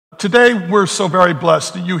Today, we're so very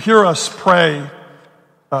blessed that you hear us pray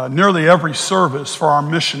nearly every service for our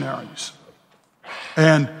missionaries.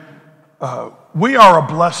 And we are a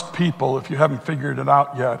blessed people, if you haven't figured it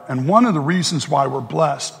out yet. And one of the reasons why we're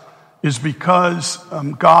blessed is because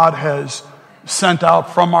God has sent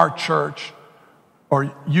out from our church,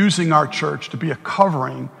 or using our church to be a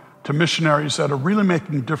covering to missionaries that are really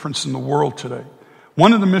making a difference in the world today.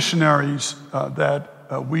 One of the missionaries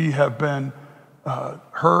that we have been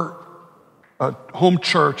her home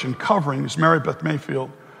church and covering is Beth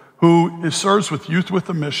Mayfield, who serves with Youth with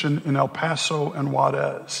a Mission in El Paso and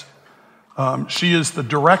Juarez. She is the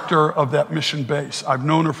director of that mission base. I've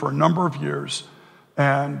known her for a number of years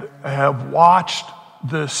and have watched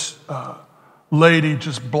this lady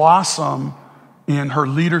just blossom in her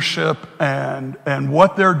leadership, and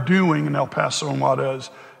what they're doing in El Paso and Juarez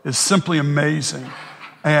is simply amazing.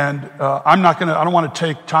 And I don't want to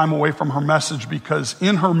take time away from her message, because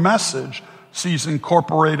in her message, she's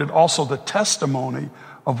incorporated also the testimony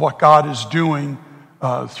of what God is doing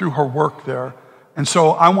through her work there. And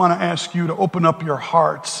so I want to ask you to open up your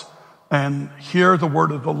hearts and hear the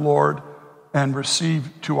word of the Lord and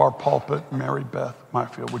receive to our pulpit Mary Beth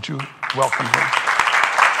Mayfield. Would you welcome her?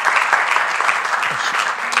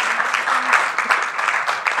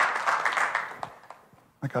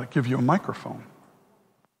 I got to give you a microphone.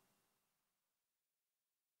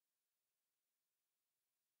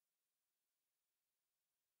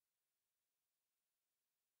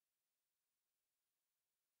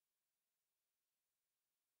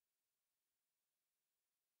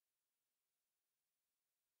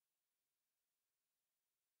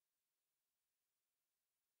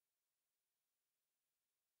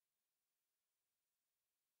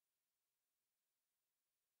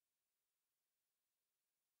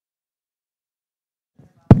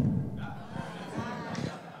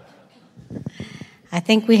 I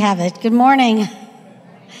think we have it. Good morning.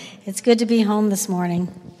 It's good to be home this morning.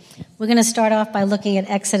 We're going to start off by looking at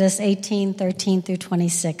Exodus 18:13 through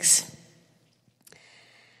 26.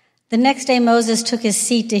 The next day Moses took his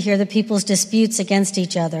seat to hear the people's disputes against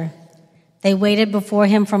each other. They waited before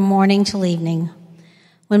him from morning till evening.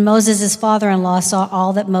 When Moses' father-in-law saw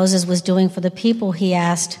all that Moses was doing for the people, he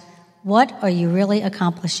asked, "What are you really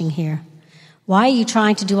accomplishing here? Why are you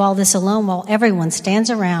trying to do all this alone while everyone stands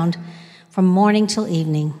around from morning till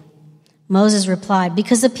evening?" Moses replied,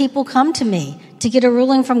 "Because the people come to me to get a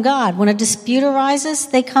ruling from God. When a dispute arises,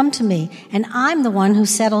 they come to me, and I'm the one who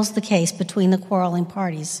settles the case between the quarreling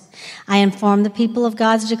parties. I inform the people of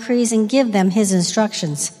God's decrees and give them his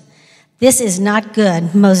instructions." "This is not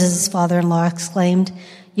good," Moses' father-in-law exclaimed.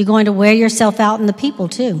 "You're going to wear yourself out in the people,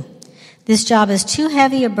 too. This job is too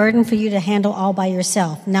heavy a burden for you to handle all by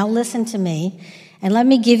yourself. Now listen to me, and let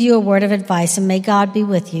me give you a word of advice, and may God be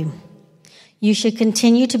with you. You should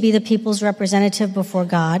continue to be the people's representative before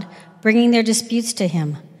God, bringing their disputes to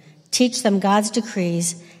him. Teach them God's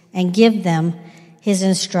decrees and give them his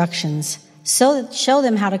instructions. So show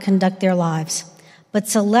them how to conduct their lives. But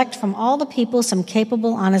select from all the people some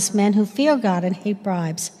capable, honest men who fear God and hate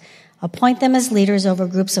bribes. Appoint them as leaders over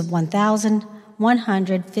groups of 1,000,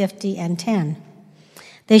 150, and 10.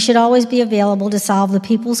 They should always be available to solve the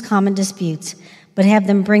people's common disputes, but have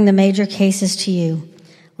them bring the major cases to you.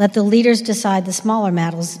 Let the leaders decide the smaller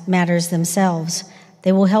matters themselves.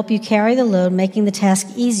 They will help you carry the load, making the task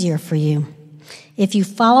easier for you. If you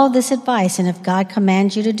follow this advice, and if God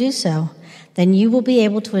commands you to do so, then you will be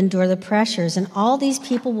able to endure the pressures, and all these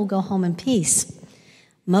people will go home in peace."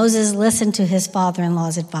 Moses listened to his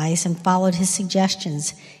father-in-law's advice and followed his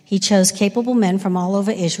suggestions. He chose capable men from all over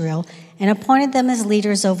Israel and appointed them as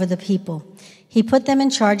leaders over the people. He put them in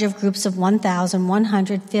charge of groups of 1,000,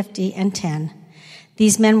 150, and 10.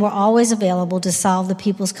 These men were always available to solve the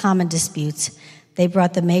people's common disputes. They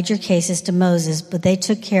brought the major cases to Moses, but they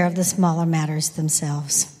took care of the smaller matters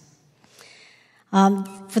themselves.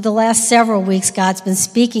 For the last several weeks, God's been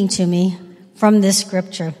speaking to me from this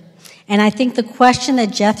scripture. And I think the question that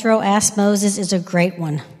Jethro asked Moses is a great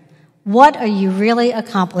one. What are you really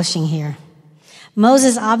accomplishing here?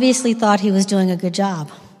 Moses obviously thought he was doing a good job.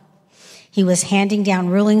 He was handing down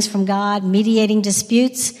rulings from God, mediating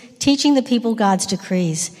disputes, teaching the people God's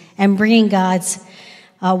decrees, and bringing God's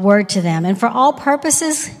word to them. And for all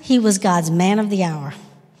purposes, he was God's man of the hour.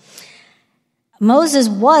 Moses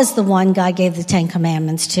was the one God gave the 10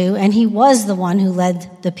 Commandments to, and he was the one who led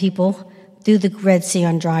the people through the Red Sea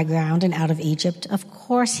on dry ground and out of Egypt. Of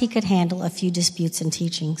course, he could handle a few disputes and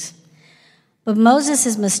teachings. But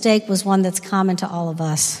Moses' mistake was one that's common to all of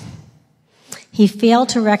us. He failed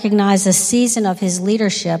to recognize the season of his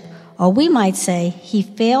leadership, or we might say he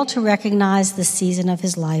failed to recognize the season of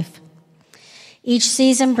his life. Each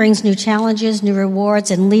season brings new challenges, new rewards,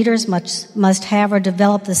 and leaders must have or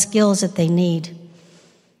develop the skills that they need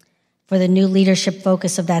for the new leadership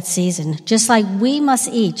focus of that season, just like we must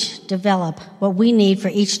each develop what we need for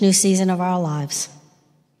each new season of our lives.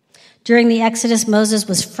 During the Exodus, Moses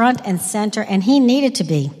was front and center, and he needed to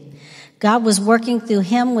be. God was working through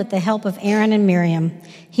him with the help of Aaron and Miriam.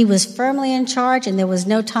 He was firmly in charge, and there was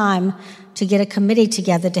no time to get a committee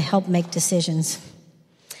together to help make decisions.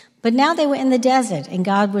 But now they were in the desert, and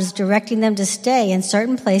God was directing them to stay in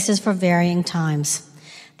certain places for varying times.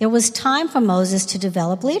 There was time for Moses to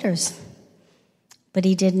develop leaders, but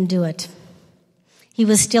he didn't do it. He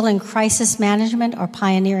was still in crisis management or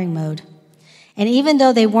pioneering mode. And even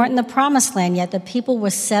though they weren't in the promised land yet, the people were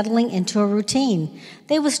settling into a routine.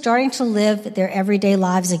 They were starting to live their everyday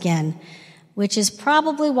lives again, which is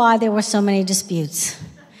probably why there were so many disputes.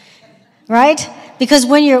 Right? Because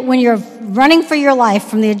when you're running for your life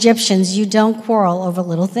from the Egyptians, you don't quarrel over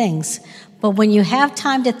little things. But when you have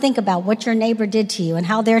time to think about what your neighbor did to you and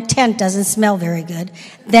how their tent doesn't smell very good,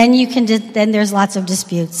 then there's lots of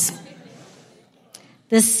disputes.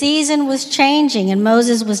 The season was changing, and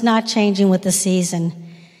Moses was not changing with the season.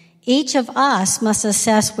 Each of us must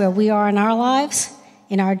assess where we are in our lives,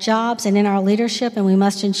 in our jobs, and in our leadership, and we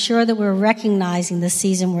must ensure that we're recognizing the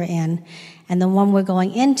season we're in and the one we're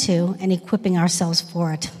going into and equipping ourselves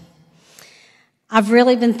for it. I've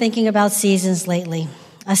really been thinking about seasons lately.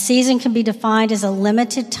 A season can be defined as a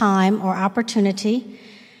limited time or opportunity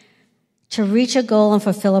to reach a goal and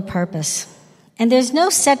fulfill a purpose. And there's no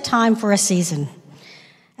set time for a season.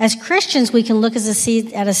 As Christians, we can look at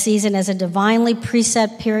a season as a divinely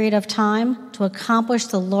preset period of time to accomplish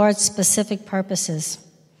the Lord's specific purposes.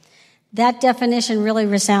 That definition really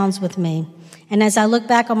resounds with me. And as I look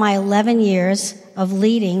back on my 11 years of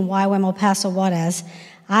leading YWAM El Paso Juarez,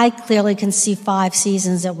 I clearly can see 5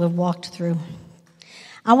 seasons that we've walked through.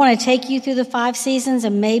 I want to take you through the 5 seasons,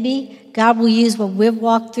 and maybe God will use what we've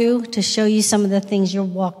walked through to show you some of the things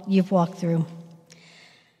you've walked through.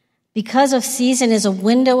 Because a season is a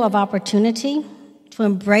window of opportunity to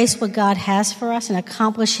embrace what God has for us and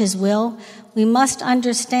accomplish His will, we must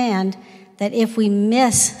understand that if we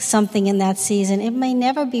miss something in that season, it may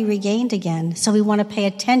never be regained again. So we want to pay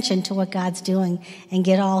attention to what God's doing and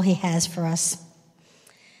get all He has for us.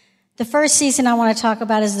 The first season I want to talk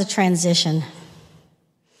about is the transition.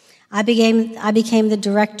 I became the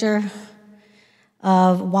director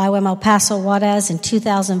of YWAM El Paso Juarez in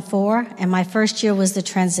 2004, and my first year was the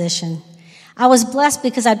transition. I was blessed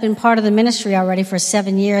because I'd been part of the ministry already for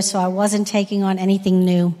 7 years, so I wasn't taking on anything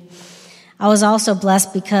new. I was also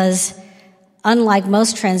blessed because, unlike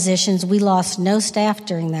most transitions, we lost no staff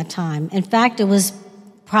during that time. In fact, it was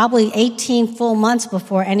probably 18 full months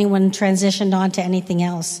before anyone transitioned on to anything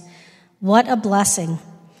else. What a blessing.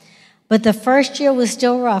 But the first year was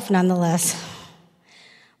still rough nonetheless.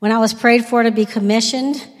 When I was prayed for to be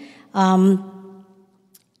commissioned at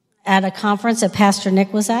a conference that Pastor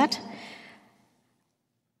Nick was at,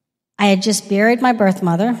 I had just buried my birth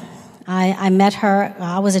mother. I met her.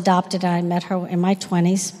 I was adopted, and I met her in my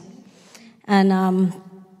 20s. And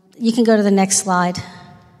you can go to the next slide.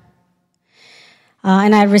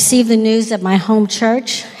 And I received the news that my home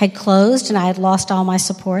church had closed, and I had lost all my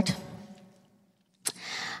support.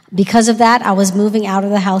 Because of that, I was moving out of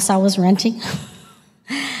the house I was renting.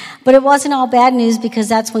 But it wasn't all bad news, because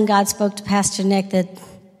that's when God spoke to Pastor Nick that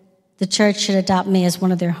the church should adopt me as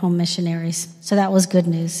one of their home missionaries. So that was good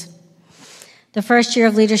news. The first year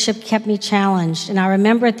of leadership kept me challenged. And I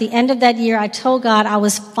remember at the end of that year, I told God I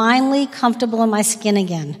was finally comfortable in my skin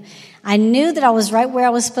again. I knew that I was right where I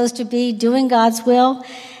was supposed to be, doing God's will,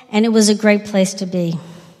 and it was a great place to be.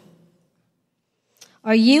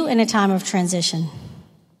 Are you in a time of transition?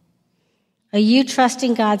 Are you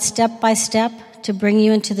trusting God step by step to bring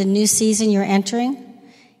you into the new season you're entering,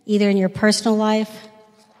 either in your personal life,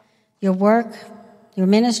 your work, your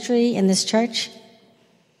ministry, in this church?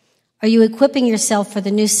 Are you equipping yourself for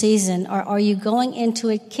the new season, or are you going into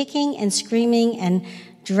it kicking and screaming and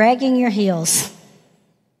dragging your heels?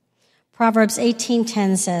 Proverbs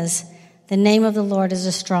 18:10 says, "The name of the Lord is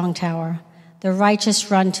a strong tower. The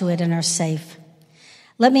righteous run to it and are safe."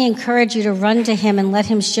 Let me encourage you to run to Him and let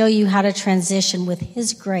Him show you how to transition with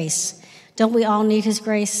His grace. Don't we all need His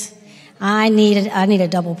grace? I need a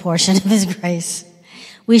double portion of His grace.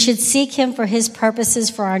 We should seek Him for His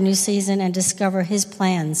purposes for our new season and discover His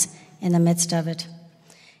plans in the midst of it.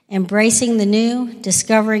 Embracing the new,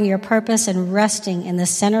 discovering your purpose, and resting in the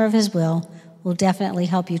center of His will definitely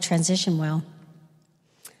help you transition well.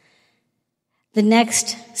 The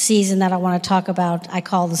next season that I want to talk about, I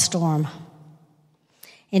call the storm.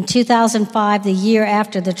 In 2005, the year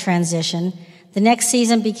after the transition, The next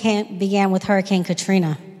season began with Hurricane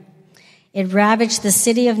Katrina. It ravaged the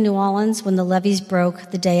city of New Orleans when the levees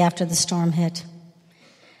broke the day after the storm hit.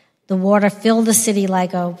 The water filled the city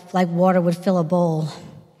like water would fill a bowl.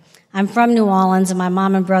 I'm from New Orleans, and my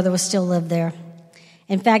mom and brother still live there.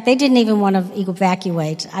 In fact, they didn't even want to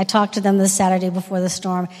evacuate. I talked to them the Saturday before the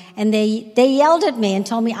storm, and they yelled at me and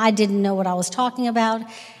told me I didn't know what I was talking about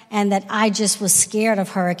and that I just was scared of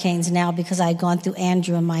hurricanes now because I had gone through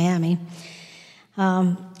Andrew in Miami.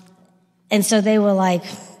 And so they were like,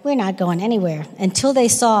 we're not going anywhere, until they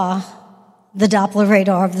saw the Doppler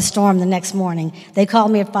radar of the storm the next morning. They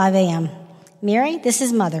called me at 5 a.m. Mary, this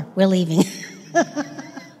is Mother. We're leaving.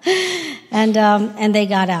 And they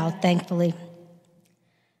got out, thankfully.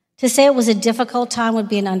 To say it was a difficult time would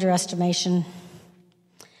be an underestimation.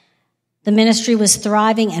 The ministry was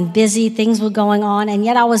thriving and busy. Things were going on, and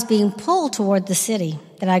yet I was being pulled toward the city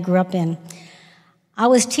that I grew up in. I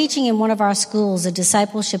was teaching in one of our schools, a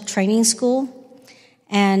discipleship training school,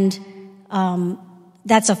 and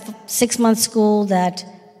that's a 6-month school that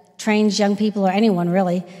trains young people, or anyone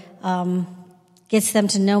really, gets them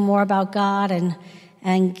to know more about God, and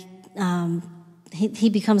he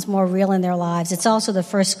becomes more real in their lives. It's also the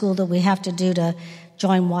first school that we have to do to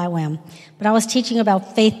join YWAM. But I was teaching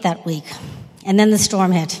about faith that week, and then the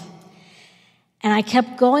storm hit. And I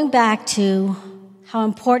kept going back to how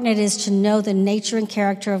important it is to know the nature and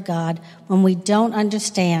character of God when we don't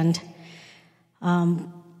understand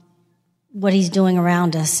what he's doing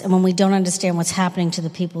around us, and when we don't understand what's happening to the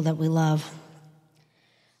people that we love.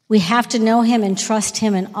 We have to know him and trust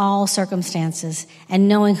him in all circumstances, and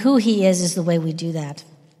knowing who he is the way we do that.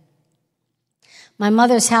 My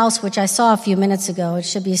mother's house, which I saw a few minutes ago, it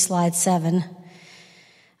should be slide 7, it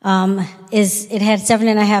had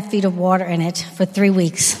 7.5 feet of water in it for 3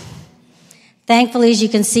 weeks. Thankfully, as you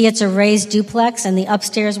can see, it's a raised duplex, and the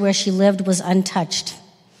upstairs where she lived was untouched.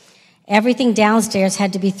 Everything downstairs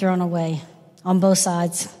had to be thrown away on both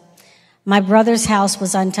sides. My brother's house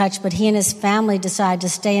was untouched, but he and his family decided to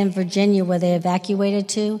stay in Virginia where they evacuated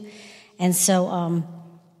to, and so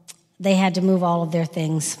they had to move all of their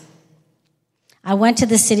things. I went to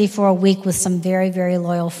the city for a week with some very, very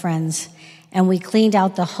loyal friends, and we cleaned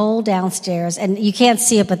out the whole downstairs, and you can't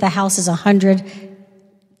see it, but the house is 100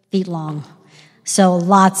 feet long. So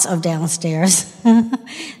lots of downstairs.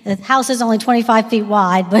 The house is only 25 feet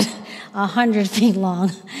wide, but 100 feet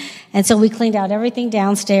long. And so we cleaned out everything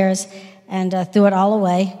downstairs and threw it all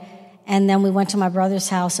away. And then we went to my brother's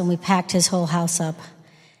house and we packed his whole house up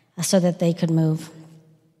so that they could move.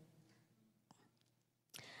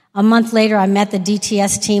 A month later, I met the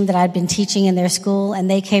DTS team that I'd been teaching in their school, and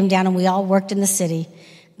they came down and we all worked in the city,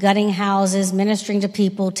 gutting houses, ministering to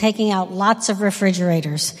people, taking out lots of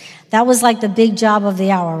refrigerators. That was like the big job of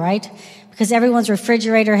the hour, right? Because everyone's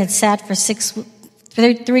refrigerator had sat for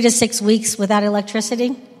 3 to 6 weeks without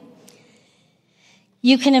electricity.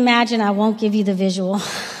 You can imagine, I won't give you the visual.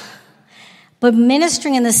 But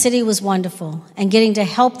ministering in the city was wonderful, and getting to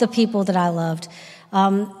help the people that I loved.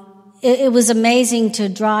 It was amazing to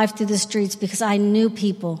drive through the streets because I knew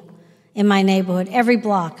people in my neighborhood. Every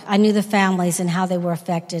block, I knew the families and how they were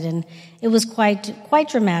affected, and it was quite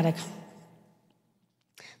dramatic.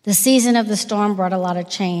 The season of the storm brought a lot of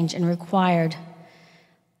change and required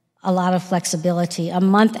a lot of flexibility. A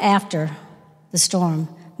month after the storm,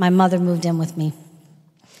 my mother moved in with me.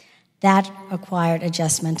 That required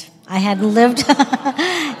adjustment. I hadn't lived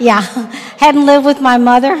with my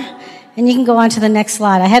mother, and you can go on to the next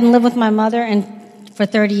slide. I hadn't lived with my mother for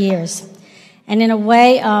 30 years. And in a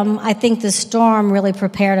way, I think the storm really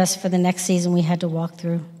prepared us for the next season we had to walk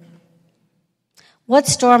through. What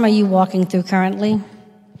storm are you walking through currently?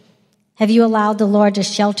 Have you allowed the Lord to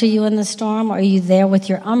shelter you in the storm, or are you there with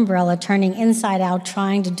your umbrella turning inside out,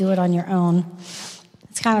 trying to do it on your own?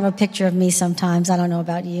 It's kind of a picture of me sometimes. I don't know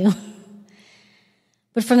about you.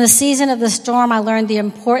 But from the season of the storm, I learned the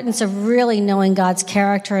importance of really knowing God's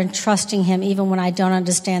character and trusting him even when I don't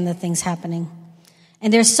understand the things happening.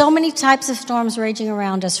 And there's so many types of storms raging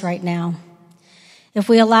around us right now. If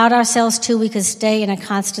we allowed ourselves to, we could stay in a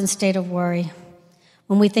constant state of worry.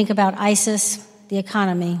 When we think about ISIS, the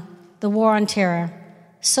economy, the war on terror,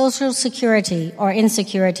 social security, or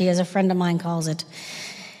insecurity, as a friend of mine calls it,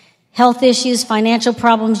 health issues, financial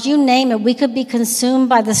problems, you name it, we could be consumed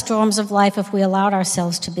by the storms of life if we allowed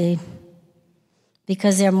ourselves to be,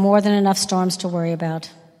 because there are more than enough storms to worry about.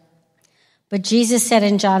 But Jesus said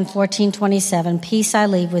in John 14:27, "Peace I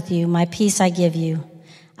leave with you, my peace I give you.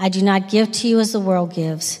 I do not give to you as the world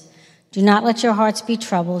gives. Do not let your hearts be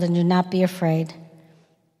troubled, and do not be afraid."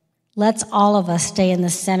 Let's all of us stay in the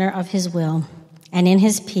center of his will and in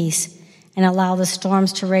his peace and allow the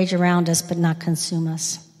storms to rage around us but not consume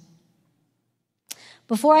us.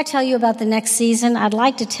 Before I tell you about the next season, I'd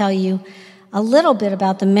like to tell you a little bit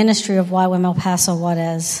about the ministry of YWAM El Paso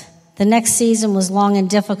Juarez. The next season was long and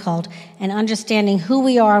difficult, and understanding who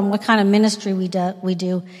we are and what kind of ministry we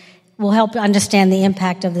do will help understand the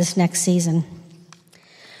impact of this next season.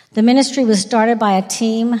 The ministry was started by a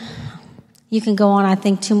team. You can go on, I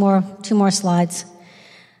think, two more slides.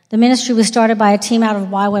 The ministry was started by a team out of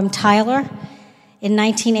YWAM Tyler in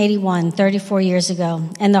 1981, 34 years ago,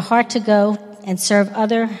 and the heart to go and serve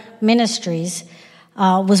other ministries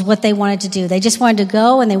was what they wanted to do. They just wanted to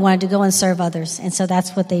go, and they wanted to go and serve others, and so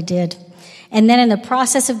that's what they did. And then in the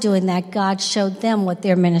process of doing that, God showed them what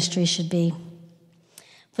their ministry should be.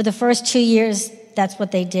 For the first 2 years, that's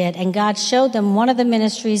what they did, and God showed them one of the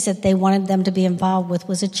ministries that they wanted them to be involved with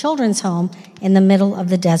was a children's home in the middle of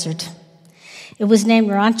the desert. It was named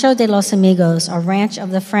Rancho de los Amigos, or Ranch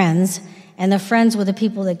of the Friends, and the friends were the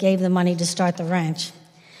people that gave the money to start the ranch.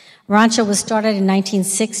 Rancho was started in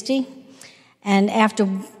 1960, and after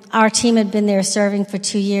our team had been there serving for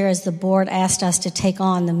 2 years, the board asked us to take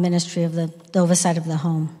on the ministry of the oversight of the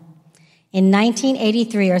home. In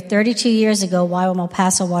 1983, or 32 years ago, YWAM El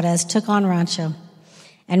Paso Juarez took on Rancho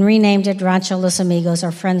and renamed it Rancho Los Amigos,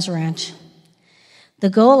 or Friends Ranch. The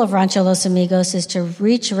goal of Rancho Los Amigos is to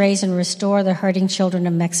reach, raise, and restore the hurting children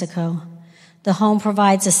of Mexico. The home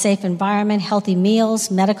provides a safe environment, healthy meals,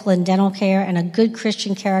 medical and dental care, and a good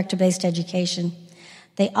Christian character-based education.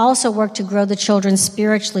 They also work to grow the children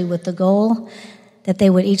spiritually with the goal that they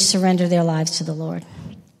would each surrender their lives to the Lord.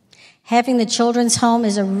 Having the children's home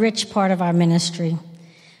is a rich part of our ministry.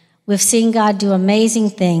 We've seen God do amazing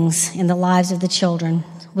things in the lives of the children.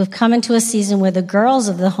 We've come into a season where the girls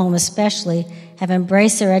of the home especially have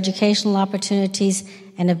embraced their educational opportunities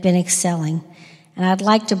and have been excelling. And I'd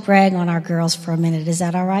like to brag on our girls for a minute. Is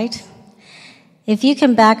that all right? If you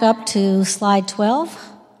can back up to slide 12,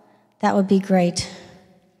 that would be great.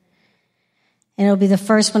 And it'll be the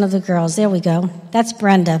first one of the girls. There we go. That's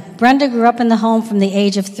Brenda. Brenda grew up in the home from the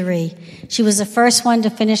age of 3. She was the first one to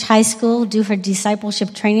finish high school, do her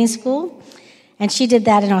discipleship training school, and she did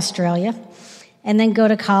that in Australia, and then go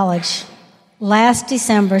to college. Last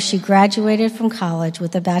December, she graduated from college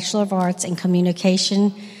with a Bachelor of Arts in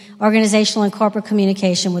Communication, Organizational and Corporate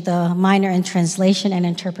Communication, with a minor in Translation and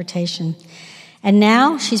Interpretation. And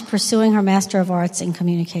now she's pursuing her Master of Arts in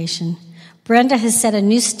Communication. Brenda has set a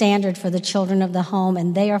new standard for the children of the home,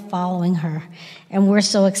 and they are following her, and we're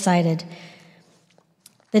so excited.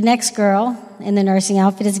 The next girl in the nursing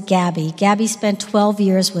outfit is Gabby. Gabby spent 12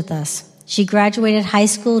 years with us. She graduated high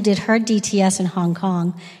school, did her DTS in Hong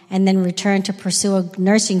Kong, and then returned to pursue a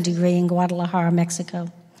nursing degree in Guadalajara,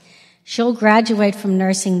 Mexico. She'll graduate from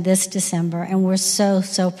nursing this December, and we're so,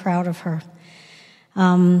 so proud of her.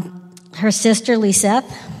 Her sister, Lisette,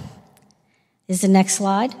 is the next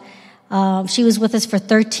slide. She was with us for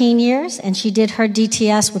 13 years, and she did her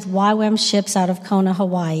DTS with YWAM ships out of Kona,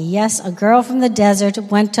 Hawaii. Yes, a girl from the desert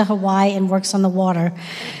went to Hawaii and works on the water.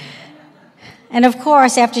 And of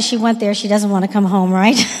course, after she went there, she doesn't want to come home,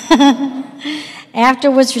 right?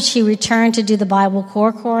 Afterwards, she returned to do the Bible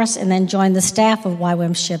Core course and then joined the staff of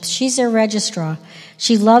YWAM ships. She's their registrar.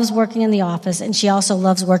 She loves working in the office, and she also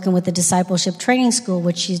loves working with the discipleship training school,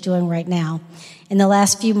 which she's doing right now. In the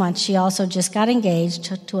last few months, she also just got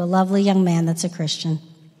engaged to a lovely young man that's a Christian.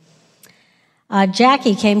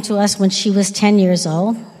 Jackie came to us when she was 10 years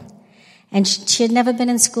old, and she had never been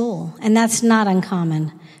in school, and that's not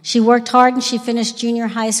uncommon. She worked hard and she finished junior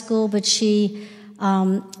high school, but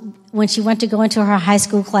when she went to go into her high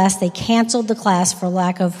school class, they canceled the class for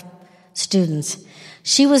lack of students.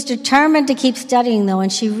 She was determined to keep studying, though,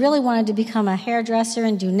 and she really wanted to become a hairdresser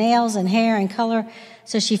and do nails and hair and color,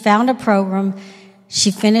 so she found a program. She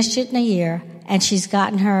finished it in a year, and she's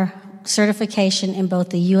gotten her certification in both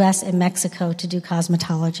the U.S. and Mexico to do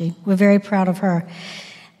cosmetology. We're very proud of her.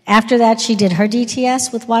 After that, she did her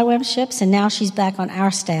DTS with YWAM ships, and now she's back on our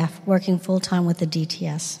staff, working full-time with the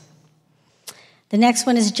DTS. The next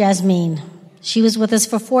one is Jasmine. She was with us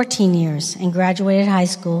for 14 years and graduated high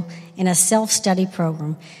school in a self-study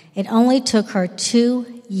program. It only took her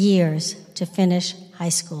 2 years to finish high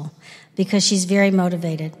school because she's very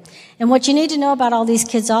motivated. And what you need to know about all these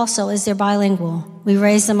kids also is they're bilingual. We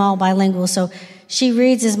raise them all bilingual, so she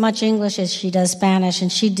reads as much English as she does Spanish,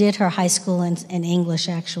 and she did her high school in English,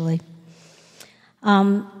 actually.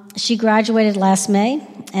 She graduated last May,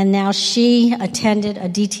 and now she attended a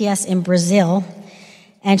DTS in Brazil,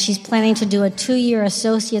 and she's planning to do a 2-year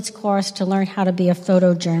associate's course to learn how to be a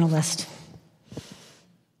photojournalist.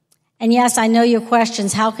 And yes, I know your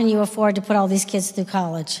questions. How can you afford to put all these kids through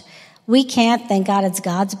college? We can't. Thank God it's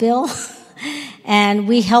God's bill. And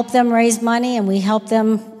we help them raise money, and we help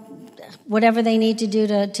them whatever they need to do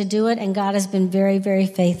to do it, and God has been very, very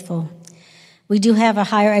faithful. We do have a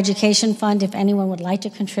higher education fund. If anyone would like to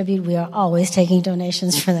contribute, we are always taking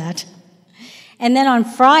donations for that. And then on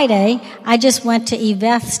Friday, I just went to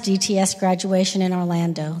Beth's DTS graduation in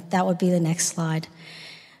Orlando. That would be the next slide.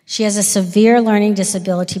 She has a severe learning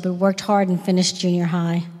disability, but worked hard and finished junior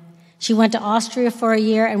high. She went to Austria for a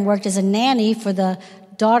year and worked as a nanny for the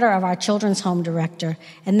daughter of our children's home director,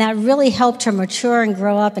 and that really helped her mature and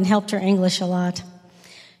grow up and helped her English a lot.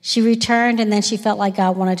 She returned, and then she felt like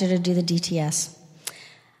God wanted her to do the DTS.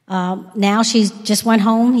 Now she just went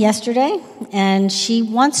home yesterday, and she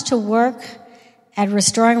wants to work at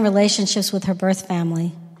restoring relationships with her birth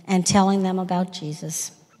family and telling them about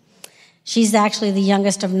Jesus. She's actually the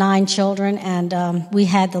youngest of 9 children, and we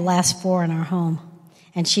had the last 4 in our home,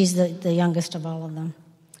 and she's the youngest of all of them.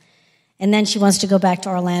 And then she wants to go back to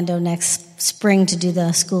Orlando next spring to do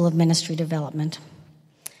the School of Ministry Development.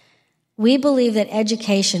 We believe that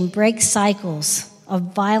education breaks cycles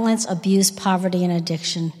of violence, abuse, poverty, and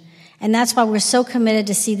addiction. And that's why we're so committed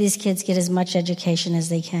to see these kids get as much education as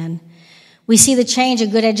they can. We see the change a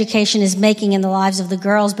good education is making in the lives of the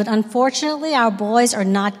girls, but unfortunately, our boys are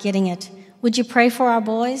not getting it. Would you pray for our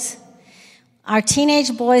boys? Our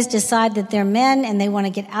teenage boys decide that they're men and they want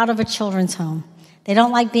to get out of a children's home. They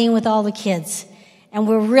don't like being with all the kids. And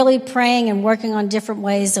we're really praying and working on different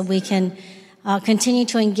ways that we can continue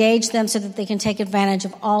to engage them so that they can take advantage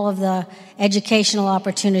of all of the educational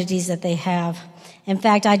opportunities that they have. In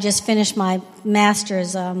fact, I just finished my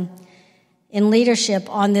master's in leadership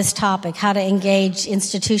on this topic, how to engage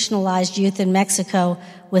institutionalized youth in Mexico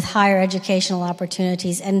with higher educational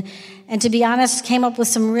opportunities. And to be honest, came up with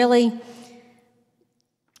some really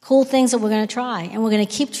cool things that we're going to try. And we're going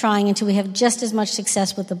to keep trying until we have just as much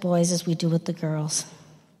success with the boys as we do with the girls.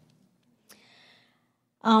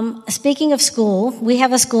 Speaking of school, we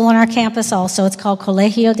have a school on our campus also. It's called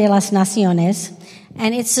Colegio de las Naciones.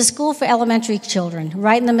 And it's a school for elementary children.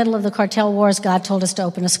 Right in the middle of the cartel wars, God told us to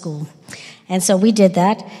open a school. And so we did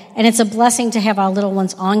that. And it's a blessing to have our little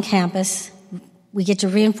ones on campus. We get to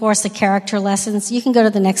reinforce the character lessons. You can go to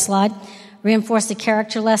the next slide. Reinforce the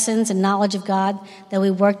character lessons and knowledge of God that we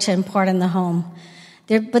work to impart in the home.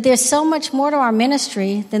 But there's so much more to our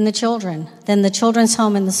ministry than the children's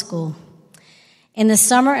home and the school. In the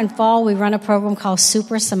summer and fall, we run a program called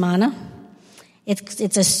Super Semana.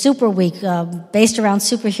 It's a super week based around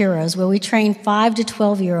superheroes where we train 5 to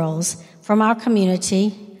 12-year-olds from our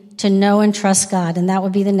community to know and trust God. And that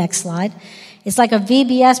would be the next slide. It's like a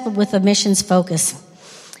VBS, but with a missions focus.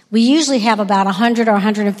 We usually have about 100 or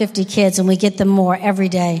 150 kids, and we get them more every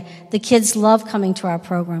day. The kids love coming to our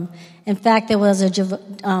program. In fact, there was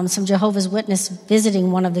some Jehovah's Witness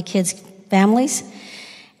visiting one of the kids' families,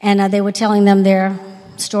 and they were telling them their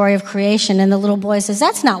story of creation, and the little boy says,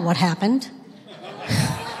 "That's not what happened."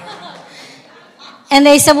 And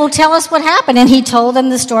they said, "Well, tell us what happened." And he told them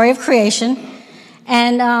the story of creation.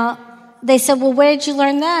 And they said, "Well, where did you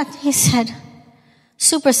learn that?" He said,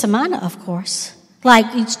 "Super Semana, of course." Like,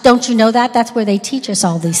 don't you know that? That's where they teach us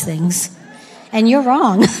all these things. And you're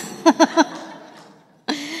wrong.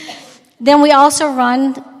 Then we also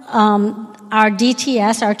run our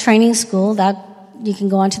DTS, our training school. That you can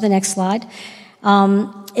go on to the next slide.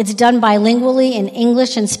 It's done bilingually in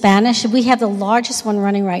English and Spanish. We have the largest one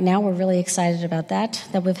running right now. We're really excited about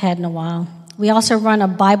that we've had in a while. We also run a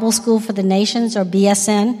Bible School for the Nations, or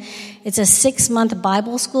BSN. It's a 6-month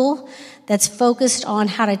Bible school that's focused on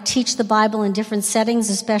how to teach the Bible in different settings,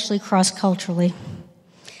 especially cross-culturally.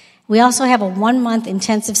 We also have a 1-month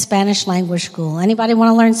intensive Spanish language school. Anybody want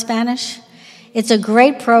to learn Spanish? It's a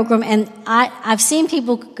great program, and I've seen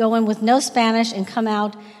people go in with no Spanish and come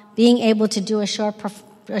out being able to do a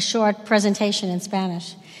short presentation in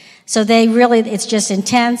Spanish. So it's just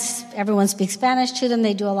intense. Everyone speaks Spanish to them.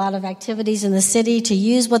 They do a lot of activities in the city to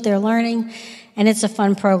use what they're learning, and it's a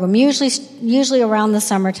fun program, usually around the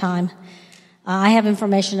summertime. I have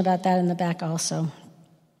information about that in the back also.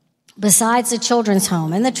 Besides the children's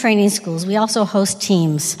home and the training schools, we also host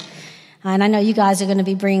teams. And I know you guys are going to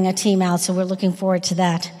be bringing a team out, so we're looking forward to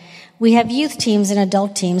that. We have youth teams and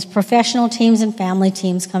adult teams, professional teams and family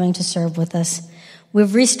teams coming to serve with us.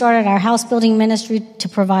 We've restarted our house building ministry to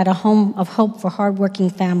provide a home of hope for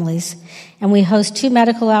hardworking families. And we host 2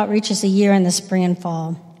 medical outreaches a year in the spring and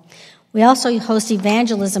fall. We also host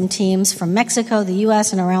evangelism teams from Mexico, the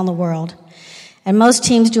U.S., and around the world. And most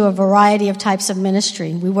teams do a variety of types of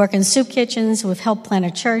ministry. We work in soup kitchens. We've helped plant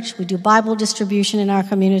a church. We do Bible distribution in our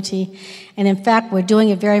community. And in fact, we're doing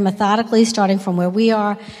it very methodically, starting from where we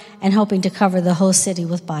are and hoping to cover the whole city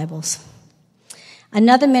with Bibles.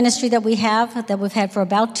 Another ministry that we've had for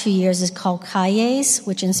about 2 years is called Calles,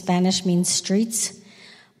 which in Spanish means streets.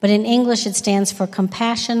 But in English, it stands for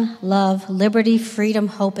Compassion, Love, Liberty, Freedom,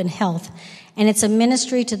 Hope, and Health. And it's a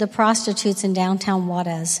ministry to the prostitutes in downtown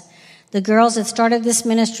Juarez. The girls that started this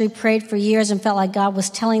ministry prayed for years and felt like God was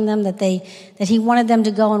telling them that He wanted them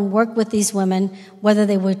to go and work with these women, whether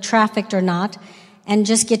they were trafficked or not, and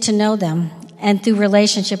just get to know them and through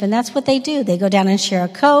relationship. And that's what they do. They go down and share a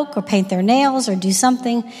Coke or paint their nails or do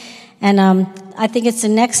something. And I think it's the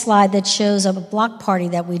next slide that shows a block party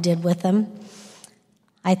that we did with them.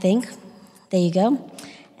 I think. There you go.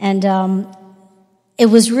 And it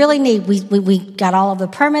was really neat. We got all of the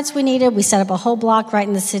permits we needed. We set up a whole block right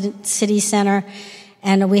in the city center.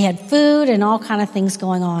 And we had food and all kind of things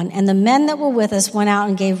going on. And the men that were with us went out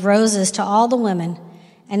and gave roses to all the women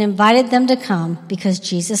and invited them to come because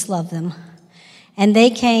Jesus loved them. And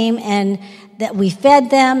they came and that we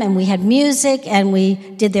fed them and we had music and we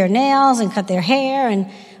did their nails and cut their hair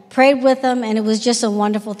and prayed with them, and it was just a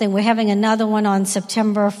wonderful thing. We're having another one on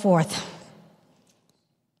September 4th.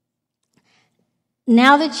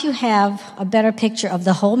 Now that you have a better picture of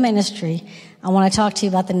the whole ministry, I want to talk to you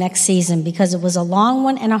about the next season because it was a long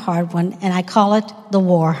one and a hard one, and I call it the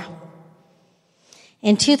war.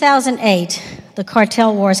 In 2008, the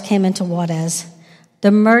cartel wars came into Juarez.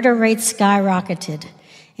 The murder rate skyrocketed.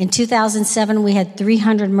 In 2007, we had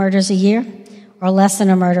 300 murders a year, or less than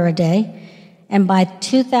a murder a day. And by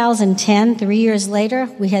 2010, 3 years later,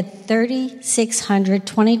 we had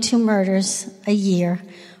 3,622 murders a year,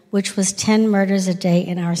 which was 10 murders a day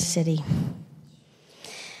in our city.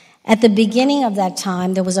 At the beginning of that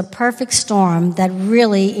time, there was a perfect storm that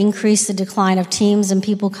really increased the decline of teams and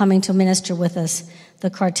people coming to minister with us. The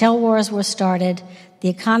cartel wars were started, the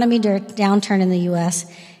economy downturn in the U.S.,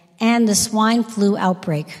 and the swine flu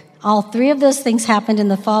outbreak. All three of those things happened in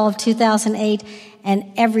the fall of 2008, and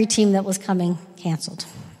every team that was coming canceled.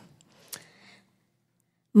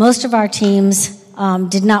 Most of our teams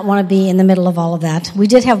did not want to be in the middle of all of that. We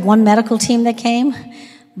did have one medical team that came,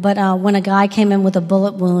 but when a guy came in with a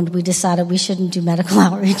bullet wound, we decided we shouldn't do medical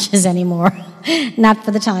outreaches anymore, not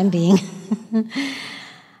for the time being.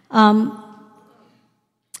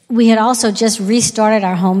 We had also just restarted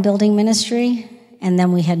our home building ministry, and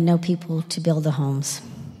then we had no people to build the homes.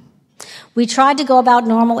 We tried to go about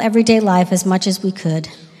normal everyday life as much as we could,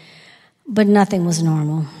 but nothing was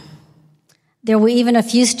normal. There were even a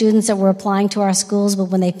few students that were applying to our schools, but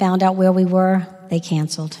when they found out where we were, they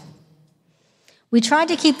canceled. We tried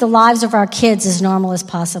to keep the lives of our kids as normal as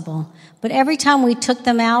possible, but every time we took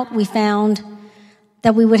them out, we found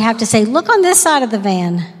that we would have to say, look on this side of the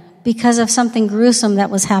van, because of something gruesome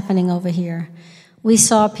that was happening over here. We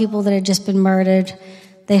saw people that had just been murdered.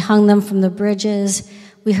 They hung them from the bridges.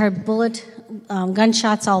 We heard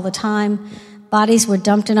gunshots all the time. Bodies were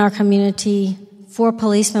dumped in our community. 4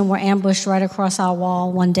 policemen were ambushed right across our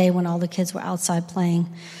wall one day when all the kids were outside playing.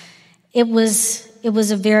 It was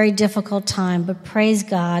a very difficult time, but praise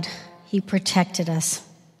God, He protected us.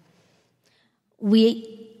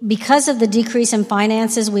 Because of the decrease in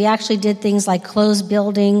finances, we actually did things like close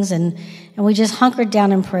buildings and we just hunkered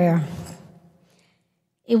down in prayer.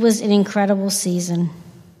 It was an incredible season.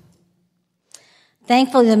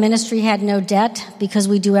 Thankfully, the ministry had no debt because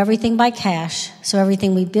we do everything by cash. So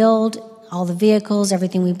everything we build, all the vehicles,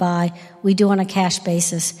 everything we buy, we do on a cash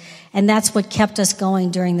basis. And that's what kept us going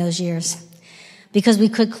during those years. Because we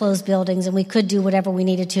could close buildings and we could do whatever we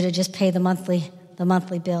needed to just pay the monthly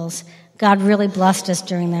bills. God really blessed us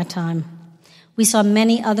during that time. We saw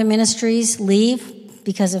many other ministries leave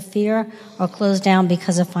because of fear or close down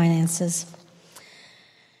because of finances.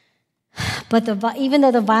 But even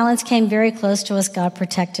though the violence came very close to us, God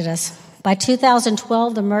protected us. By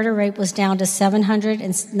 2012, the murder rate was down to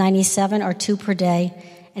 797 or 2 per day.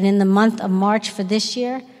 And in the month of March for this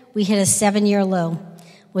year, we hit a 7-year low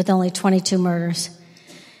with only 22 murders.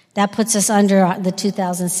 That puts us under the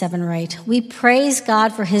 2007 rate. We praise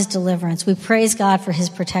God for His deliverance. We praise God for His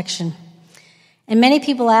protection. And many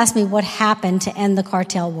people ask me what happened to end the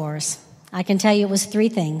cartel wars. I can tell you it was 3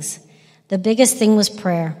 things. The biggest thing was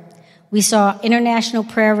prayer. We saw international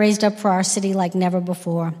prayer raised up for our city like never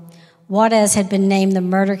before. Juarez had been named the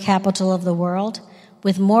murder capital of the world,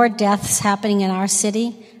 with more deaths happening in our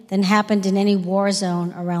city than happened in any war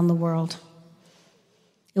zone around the world.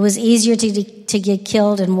 It was easier to get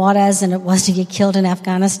killed in Juarez than it was to get killed in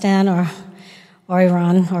Afghanistan or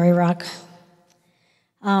Iran or Iraq.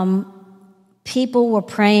 People were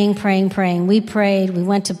praying. We prayed. We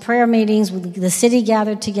went to prayer meetings. The city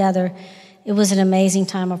gathered together. It was an amazing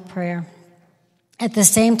time of prayer. At the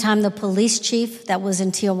same time, the police chief that was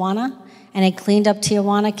in Tijuana and had cleaned up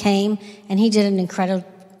Tijuana, came, and he did an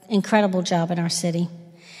incredible job in our city.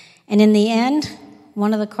 And in the end,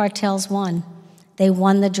 one of the cartels won. They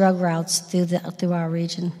won the drug routes through our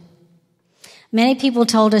region. Many people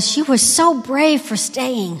told us, "You were so brave for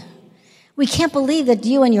staying. We can't believe that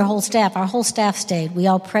you and your whole staff," our whole staff stayed. We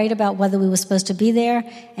all prayed about whether we were supposed to be there,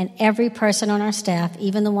 and every person on our staff,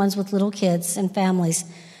 even the ones with little kids and families,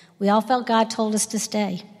 we all felt God told us to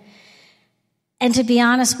stay. And to be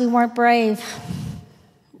honest, we weren't brave.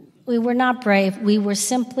 We were not brave. We were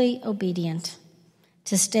simply obedient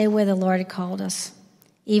to stay where the Lord had called us,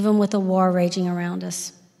 even with a war raging around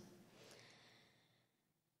us.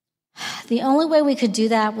 The only way we could do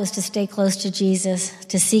that was to stay close to Jesus,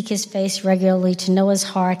 to seek his face regularly, to know his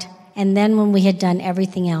heart, and then when we had done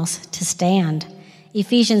everything else, to stand.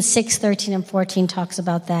 Ephesians 6:13 and 14 talks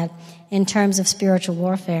about that in terms of spiritual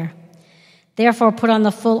warfare. Therefore, put on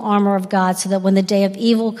the full armor of God so that when the day of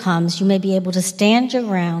evil comes, you may be able to stand your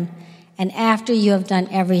ground, and after you have done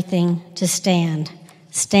everything, to stand.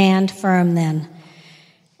 Stand firm then.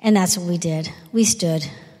 And that's what we did. We stood,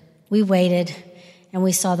 we waited, and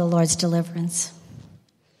we saw the Lord's deliverance.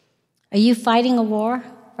 Are you fighting a war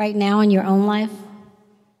right now in your own life?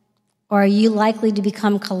 Or are you likely to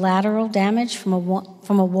become collateral damage from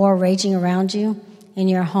a war raging around you in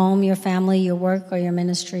your home, your family, your work, or your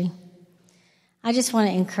ministry? I just want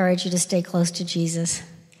to encourage you to stay close to Jesus,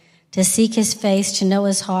 to seek his face, to know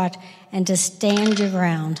his heart, and to stand your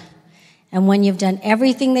ground. And when you've done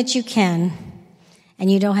everything that you can, and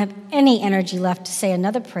you don't have any energy left to say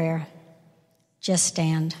another prayer, just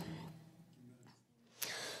stand.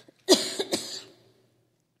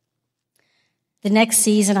 The next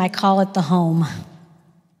season, I call it the home.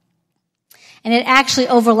 And it actually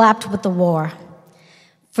overlapped with the war.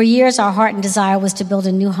 For years, our heart and desire was to build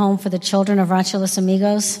a new home for the children of Rancho Los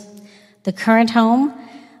Amigos. The current home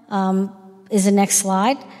is the next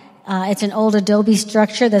slide. It's an old adobe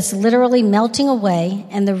structure that's literally melting away,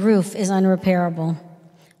 and the roof is unrepairable.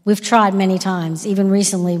 We've tried many times, even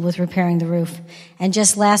recently with repairing the roof. And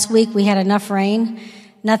just last week, we had enough rain.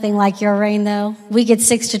 Nothing like your rain, though. We get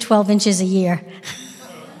 6 to 12 inches a year.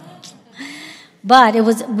 But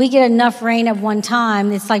we get enough rain at one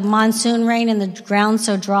time. It's like monsoon rain, and the ground's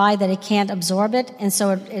so dry that it can't absorb it, and so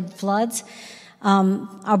it floods.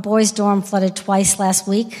 Our boys' dorm flooded twice last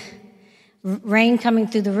week. Rain coming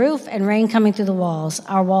through the roof and rain coming through the walls.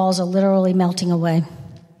 Our walls are literally melting away.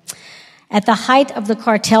 At the height of the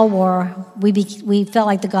cartel war, we felt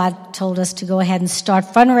like the God told us to go ahead and start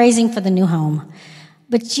fundraising for the new home.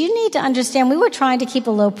 But you need to understand, we were trying to keep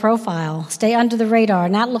a low profile, stay under the radar,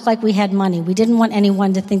 not look like we had money. We didn't want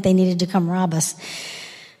anyone to think they needed to come rob us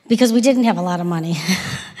because we didn't have a lot of money.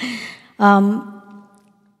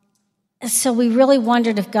 So we really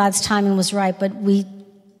wondered if God's timing was right, but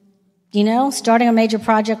starting a major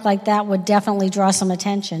project like that would definitely draw some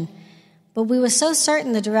attention. But we were so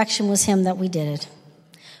certain the direction was him that we did it.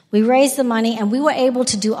 We raised the money, and we were able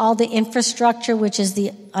to do all the infrastructure, which is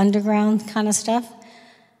the underground kind of stuff,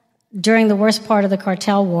 during the worst part of the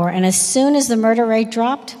cartel war. And as soon as the murder rate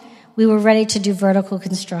dropped, we were ready to do vertical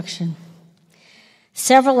construction.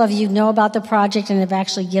 Several of you know about the project and have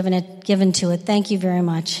actually given to it. Thank you very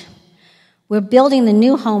much. We're building the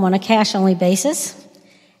new home on a cash-only basis,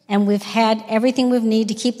 and we've had everything we need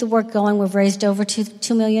to keep the work going. We've raised over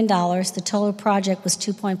 $2 million. The total project was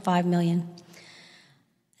 $2.5 million.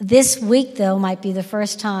 This week, though, might be the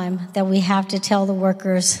first time that we have to tell the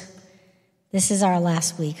workers, this is our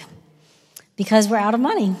last week, because we're out of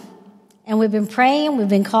money. And we've been praying, we've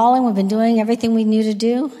been calling, we've been doing everything we knew to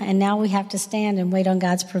do, and now we have to stand and wait on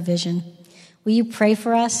God's provision. Will you pray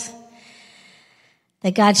for us?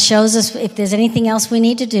 That God shows us if there's anything else we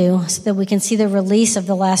need to do so that we can see the release of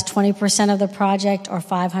the last 20% of the project, or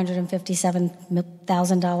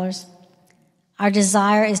 $557,000. Our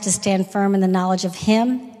desire is to stand firm in the knowledge of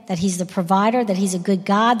him, that he's the provider, that he's a good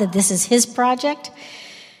God, that this is his project,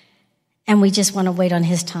 and we just want to wait on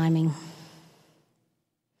his timing.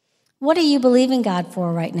 What are you believing God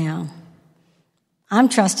for right now? I'm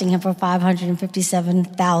trusting him for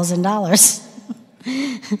 $557,000.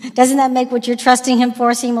 Doesn't that make what you're trusting him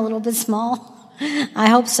for seem a little bit small? I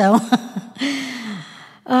hope so.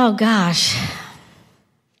 Oh, gosh.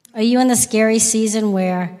 Are you in the scary season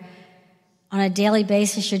where on a daily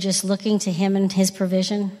basis you're just looking to him and his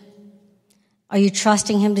provision? Are you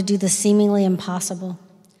trusting him to do the seemingly impossible?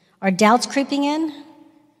 Are doubts creeping in?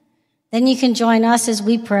 Then you can join us as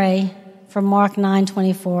we pray from Mark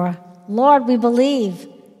 9:24. Lord, we believe.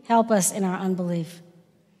 Help us in our unbelief.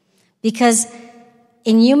 Because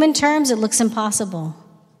in human terms, it looks impossible.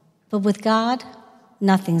 But with God,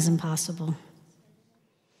 nothing's impossible.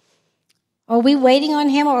 Are we waiting on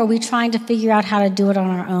him, or are we trying to figure out how to do it on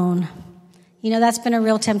our own? You know, that's been a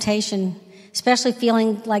real temptation, especially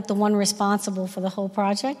feeling like the one responsible for the whole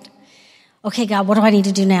project. Okay, God, what do I need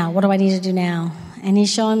to do now? What do I need to do now? And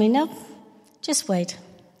he's showing me, nope, just wait.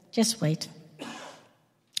 Just wait.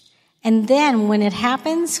 And then when it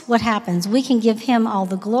happens, what happens? We can give him all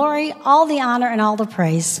the glory, all the honor, and all the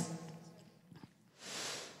praise.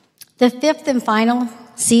 The fifth and final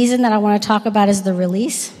season that I want to talk about is the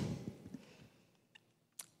release.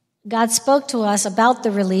 God spoke to us about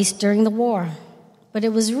the release during the war, but it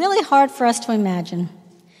was really hard for us to imagine.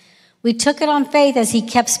 We took it on faith as he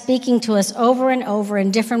kept speaking to us over and over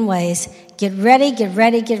in different ways. Get ready, get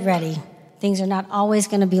ready, get ready. Things are not always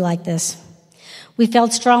going to be like this. We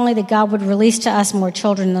felt strongly that God would release to us more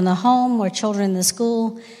children in the home, more children in the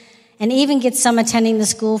school, and even get some attending the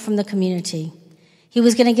school from the community. He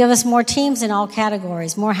was going to give us more teams in all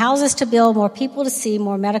categories, more houses to build, more people to see,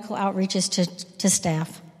 more medical outreaches to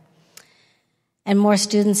staff, and more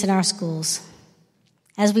students in our schools.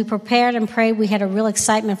 As we prepared and prayed, we had a real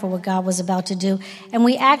excitement for what God was about to do, and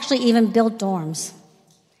we actually even built dorms.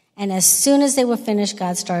 And as soon as they were finished,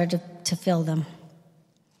 God started to fill them.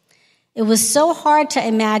 It was so hard to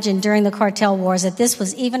imagine during the cartel wars that this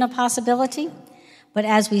was even a possibility, but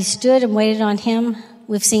as we stood and waited on him,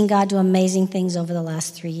 we've seen God do amazing things over the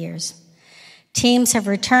last 3 years. Teams have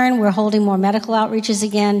returned. We're holding more medical outreaches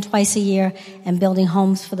again twice a year and building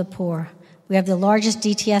homes for the poor. We have the largest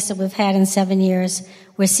DTS that we've had in 7 years.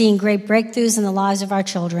 We're seeing great breakthroughs in the lives of our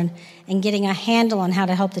children and getting a handle on how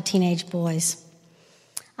to help the teenage boys.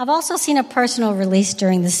 I've also seen a personal release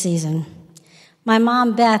during the season. My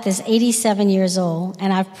mom, Beth, is 87 years old,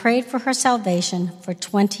 and I've prayed for her salvation for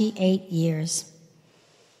 28 years.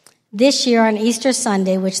 This year on Easter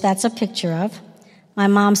Sunday, which that's a picture of, my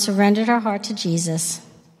mom surrendered her heart to Jesus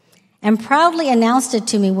and proudly announced it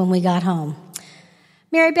to me when we got home.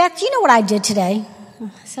 Mary Beth, do you know what I did today?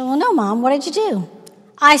 I said, well, no, Mom, what did you do?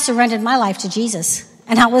 I surrendered my life to Jesus.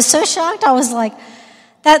 And I was so shocked. I was like,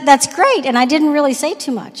 that's great. And I didn't really say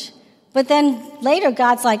too much. But then later,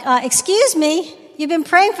 God's like, excuse me, you've been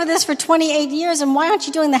praying for this for 28 years, and why aren't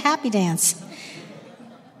you doing the happy dance?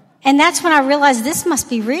 And that's when I realized this must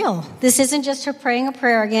be real. This isn't just her praying a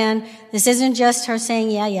prayer again. This isn't just her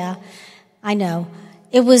saying, yeah, I know.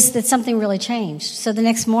 It was that something really changed. So the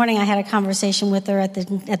next morning, I had a conversation with her at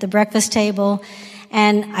the breakfast table,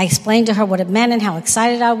 and I explained to her what it meant and how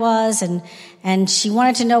excited I was, and she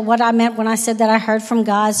wanted to know what I meant when I said that I heard from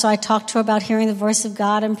God. So I talked to her about hearing the voice of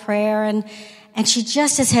God in prayer, and she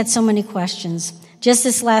just has had so many questions. Just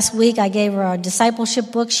this last week, I gave her a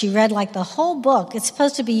discipleship book. She read like the whole book. It's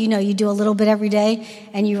supposed to be, you do a little bit every day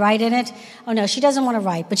and you write in it. Oh no, she doesn't want to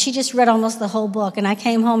write, but she just read almost the whole book. And I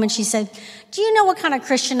came home and she said, do you know what kind of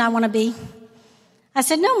Christian I want to be? I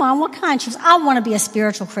said, no, Mom, what kind? She was, I want to be a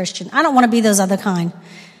spiritual Christian. I don't want to be those other kind.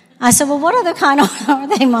 I said, well, what other kind are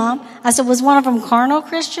they, Mom? I said, was one of them carnal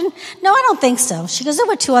Christian? No, I don't think so. She goes, there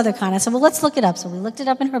were 2 other kind. I said, well, let's look it up. So we looked it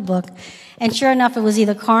up in her book. And sure enough, it was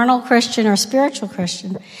either carnal Christian or spiritual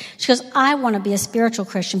Christian. She goes, I want to be a spiritual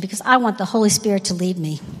Christian because I want the Holy Spirit to lead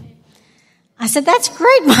me. I said, that's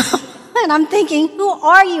great, Mom. And I'm thinking, who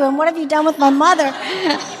are you and what have you done with my mother?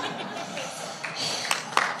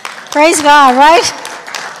 Praise God, right?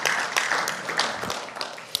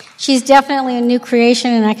 She's definitely a new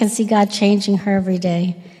creation, and I can see God changing her every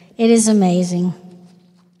day. It is amazing.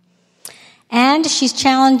 And she's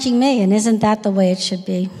challenging me, and isn't that the way it should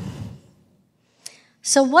be?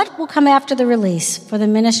 So what will come after the release for the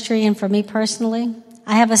ministry and for me personally?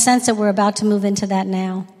 I have a sense that we're about to move into that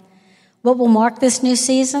now. What will mark this new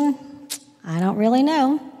season? I don't really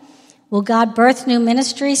know. Will God birth new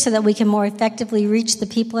ministry so that we can more effectively reach the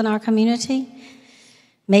people in our community?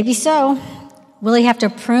 Maybe so. Will he have to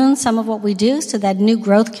prune some of what we do so that new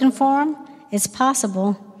growth can form? It's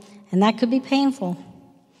possible, and that could be painful.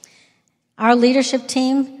 Our leadership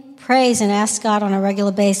team prays and asks God on a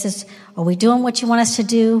regular basis, are we doing what you want us to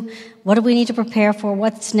do? What do we need to prepare for?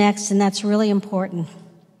 What's next? And that's really important.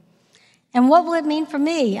 And what will it mean for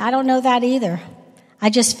me? I don't know that either. I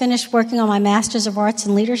just finished working on my Master's of Arts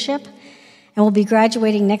in Leadership and will be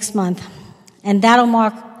graduating next month. And that'll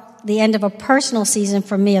mark the end of a personal season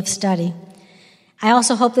for me of study. I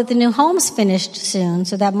also hope that the new home's finished soon,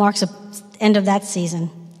 so that marks the end of that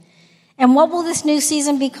season. And what will this new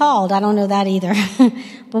season be called? I don't know that either.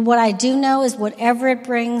 But what I do know is whatever it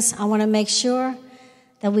brings, I want to make sure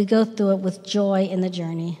that we go through it with joy in the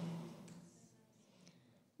journey.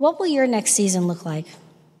 What will your next season look like?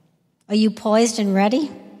 Are you poised and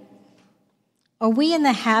ready? Are we in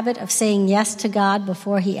the habit of saying yes to God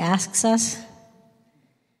before he asks us?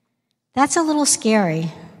 That's a little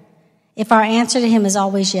scary. if our answer to him is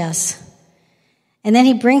always yes. And then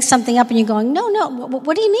he brings something up and you're going, no,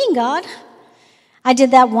 what do you mean, God? I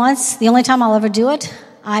did that once, the only time I'll ever do it.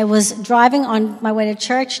 I was driving on my way to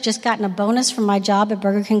church, just gotten a bonus from my job at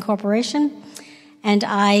Burger King Corporation, and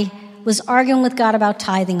I was arguing with God about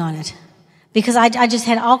tithing on it because I just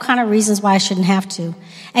had all kind of reasons why I shouldn't have to.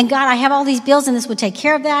 And God, I have all these bills and this would take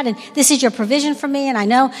care of that, and this is your provision for me, and I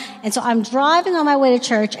know. And so I'm driving on my way to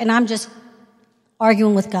church and I'm just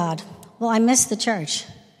arguing with God. Well, I missed the church.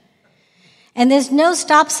 And there's no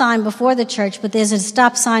stop sign before the church, but there's a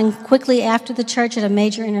stop sign quickly after the church at a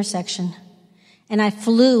major intersection. And I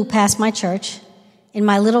flew past my church in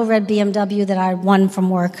my little red BMW that I won from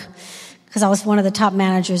work because I was one of the top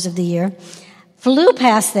managers of the year. Flew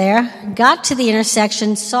past there, got to the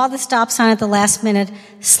intersection, saw the stop sign at the last minute,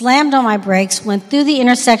 slammed on my brakes, went through the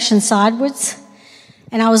intersection sideways,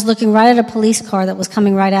 and I was looking right at a police car that was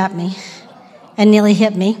coming right at me and nearly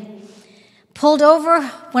hit me. Pulled over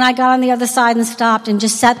when I got on the other side and stopped and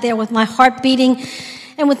just sat there with my heart beating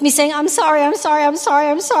and with me saying, I'm sorry, God, I'm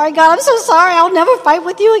so sorry. I'll never fight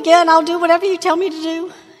with you again. I'll do whatever you tell me to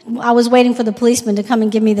do. I was waiting for the policeman to come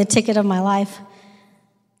and give me the ticket of my life.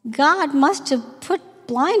 God must have put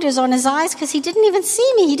blinders on his eyes because he didn't even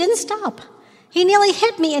see me. He didn't stop. He nearly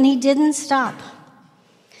hit me and he didn't stop.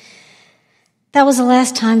 That was the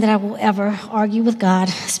last time that I will ever argue with God,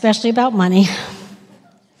 especially about money.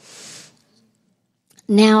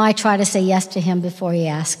 Now I try to say yes to him before he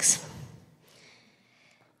asks.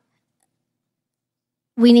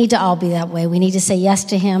 We need to all be that way. We need to say yes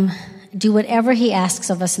to him, do whatever he asks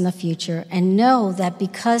of us in the future, and know that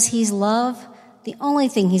because he's love, the only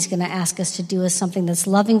thing he's going to ask us to do is something that's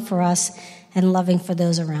loving for us and loving for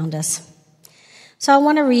those around us. So I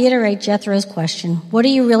want to reiterate Jethro's question. What are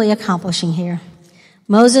you really accomplishing here?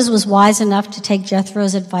 Moses was wise enough to take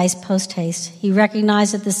Jethro's advice post-haste. He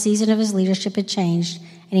recognized that the season of his leadership had changed,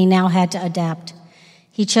 and he now had to adapt.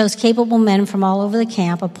 He chose capable men from all over the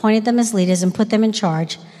camp, appointed them as leaders, and put them in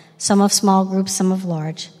charge, some of small groups, some of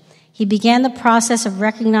large. He began the process of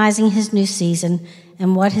recognizing his new season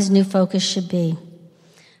and what his new focus should be.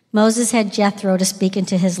 Moses had Jethro to speak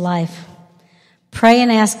into his life. Pray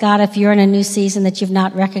and ask God if you're in a new season that you've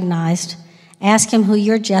not recognized. Ask him who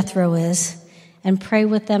your Jethro is, and pray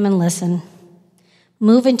with them and listen.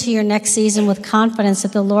 Move into your next season with confidence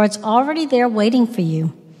that the Lord's already there waiting for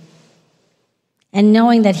you, and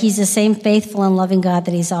knowing that he's the same faithful and loving God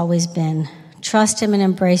that he's always been. Trust him and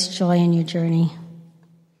embrace joy in your journey.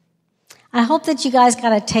 I hope that you guys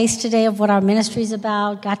got a taste today of what our ministry is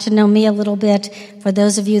about, got to know me a little bit, for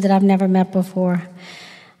those of you that I've never met before.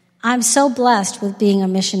 I'm so blessed with being a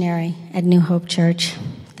missionary at New Hope Church.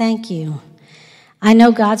 Thank you. I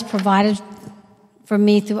know God's provided for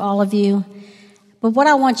me through all of you. But what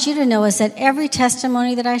I want you to know is that every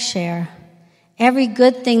testimony that I share, every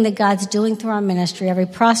good thing that God's doing through our ministry, every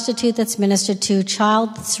prostitute that's ministered to,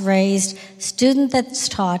 child that's raised, student that's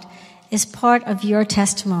taught, is part of your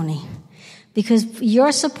testimony. Because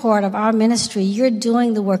your support of our ministry, you're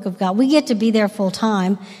doing the work of God. We get to be there full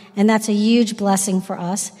time, and that's a huge blessing for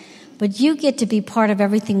us. But you get to be part of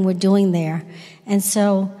everything we're doing there. And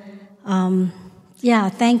so,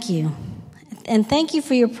 thank you. And thank you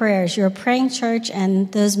for your prayers. You're a praying church,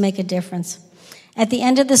 and those make a difference. At the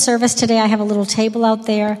end of the service today, I have a little table out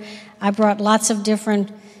there. I brought lots of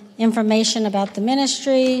different information about the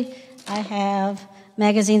ministry. I have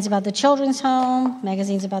magazines about the children's home,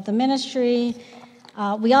 magazines about the ministry.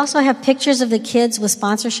 We also have pictures of the kids with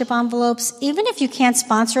sponsorship envelopes. Even if you can't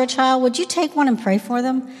sponsor a child, would you take one and pray for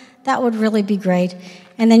them? That would really be great.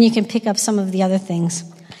 And then you can pick up some of the other things.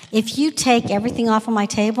 If you take everything off of my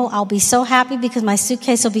table, I'll be so happy because my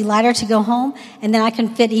suitcase will be lighter to go home, and then I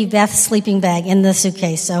can fit Beth's sleeping bag in the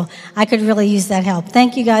suitcase. So I could really use that help.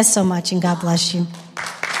 Thank you guys so much, and God bless you.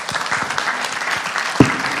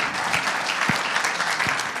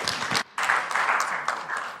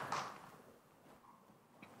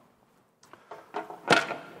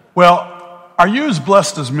 Well, are you as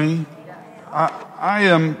blessed as me? I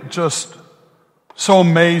am just so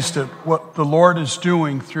amazed at what the Lord is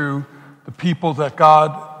doing through the people that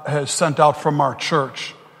God has sent out from our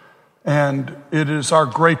church. And it is our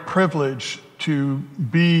great privilege to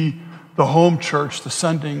be the home church, the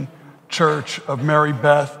sending church of Mary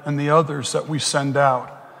Beth and the others that we send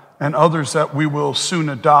out, and others that we will soon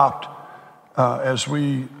adopt as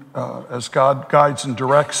God guides and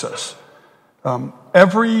directs us.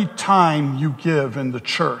 Every time you give in the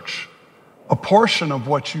church, a portion of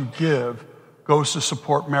what you give goes to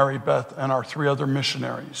support Mary Beth and our 3 other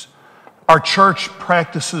missionaries. Our church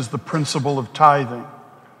practices the principle of tithing.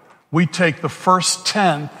 We take the first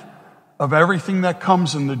 10th of everything that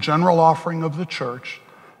comes in the general offering of the church,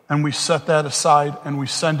 and we set that aside and we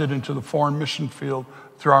send it into the foreign mission field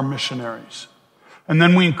through our missionaries. And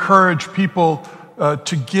then we encourage people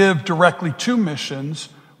to give directly to missions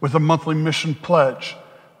with a monthly mission pledge.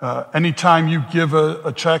 Anytime you give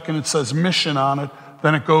a check and it says mission on it,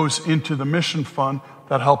 then it goes into the mission fund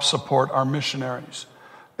that helps support our missionaries.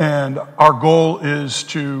 And our goal is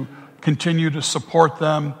to continue to support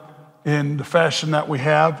them in the fashion that we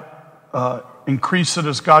have, increase it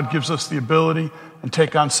as God gives us the ability, and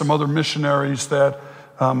take on some other missionaries that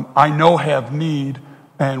I know have need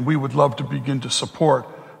and we would love to begin to support.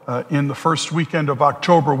 In the first weekend of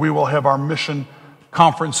October, we will have our mission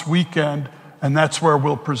conference weekend, and that's where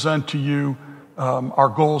we'll present to you our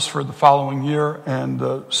goals for the following year and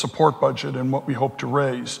the support budget and what we hope to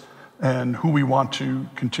raise and who we want to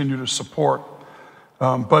continue to support.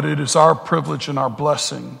 But it is our privilege and our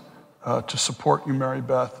blessing to support you, Mary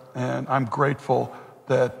Beth, and I'm grateful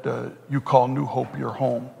that you call New Hope your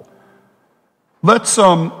home. Let's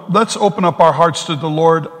open up our hearts to the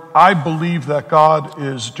Lord. I believe that God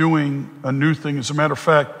is doing a new thing. As a matter of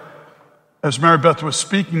fact, as Mary Beth was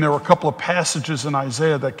speaking, there were a couple of passages in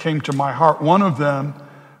Isaiah that came to my heart. One of them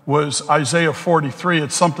was Isaiah 43.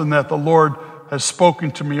 It's something that the Lord has spoken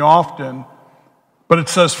to me often. But it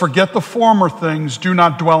says, forget the former things, do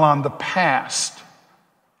not dwell on the past.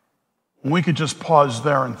 And we could just pause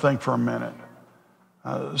there and think for a minute.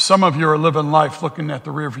 Some of you are living life looking at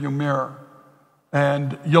the rearview mirror.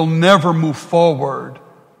 And you'll never move forward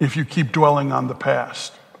if you keep dwelling on the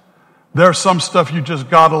past. There's some stuff you just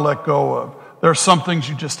got to let go of. There are some things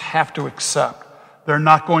you just have to accept. They're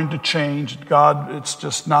not going to change. God, it's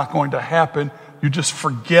just not going to happen. You just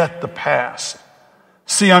forget the past.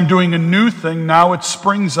 See, I'm doing a new thing. Now it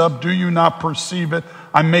springs up. Do you not perceive it?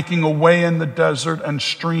 I'm making a way in the desert and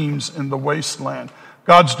streams in the wasteland.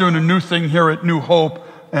 God's doing a new thing here at New Hope,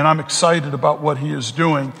 and I'm excited about what he is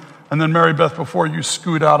doing. And then, Mary Beth, before you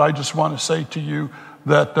scoot out, I just want to say to you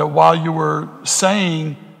that while you were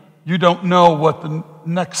saying you don't know what the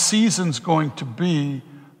next season's going to be,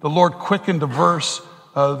 the Lord quickened a verse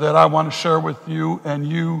that I want to share with you, and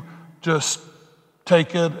you just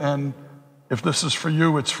take it, and if this is for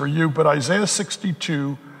you, it's for you. But Isaiah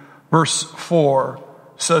 62, verse 4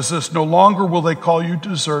 says this, no longer will they call you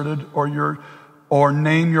deserted or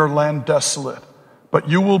name your land desolate, but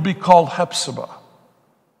you will be called Hephzibah,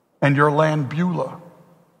 and your land Beulah.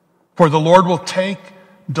 For the Lord will take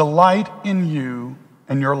delight in you,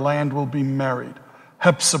 and your land will be married.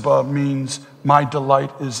 Hephzibah means my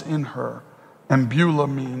delight is in her, and Beulah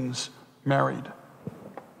means married.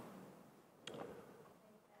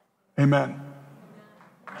 Amen.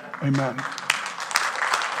 Amen.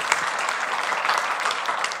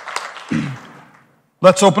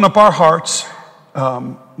 Let's open up our hearts.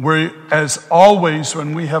 As always,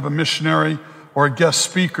 when we have a missionary or a guest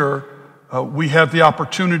speaker, we have the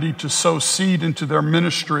opportunity to sow seed into their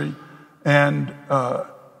ministry, and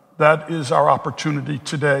that is our opportunity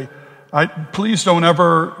today. Please don't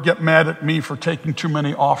ever get mad at me for taking too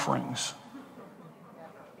many offerings.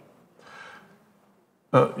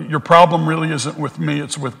 Your problem really isn't with me,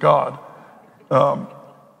 it's with God.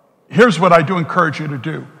 Here's what I do encourage you to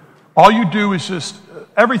do. All you do is just,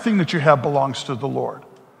 everything that you have belongs to the Lord.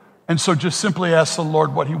 And so just simply ask the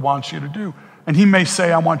Lord what he wants you to do. And he may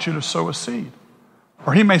say, I want you to sow a seed.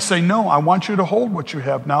 Or he may say, no, I want you to hold what you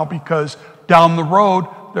have now because down the road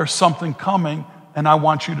there's something coming and I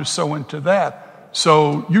want you to sow into that.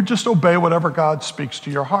 So you just obey whatever God speaks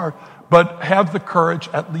to your heart, but have the courage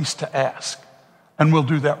at least to ask. And we'll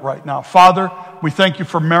do that right now. Father, we thank you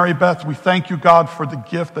for Mary Beth. We thank you, God, for the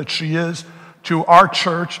gift that she is to our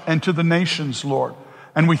church and to the nations, Lord.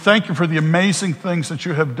 And we thank you for the amazing things that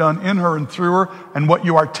you have done in her and through her and what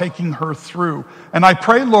you are taking her through. And I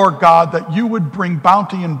pray, Lord God, that you would bring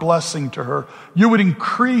bounty and blessing to her. You would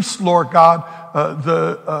increase, Lord God,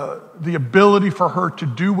 the ability for her to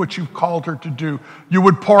do what you've called her to do. You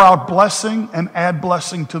would pour out blessing and add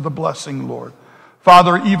blessing to the blessing, Lord.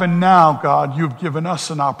 Father, even now, God, you've given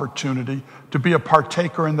us an opportunity to be a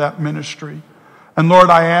partaker in that ministry. And Lord,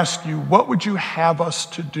 I ask you, what would you have us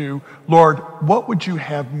to do? Lord, what would you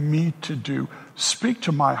have me to do? Speak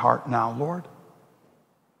to my heart now, Lord.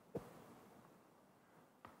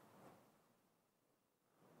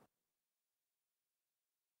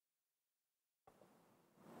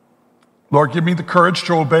 Lord, give me the courage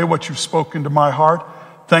to obey what you've spoken to my heart.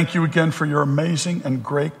 Thank you again for your amazing and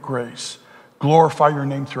great grace. Glorify your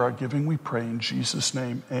name through our giving, we pray in Jesus'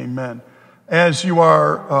 name, amen. As you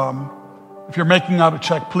are... if you're making out a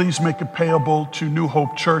check, please make it payable to New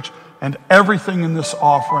Hope Church. And everything in this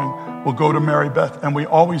offering will go to Mary Beth, and we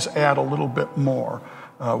always add a little bit more.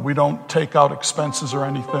 We don't take out expenses or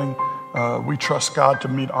anything. We trust God to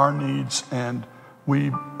meet our needs, and we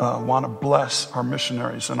want to bless our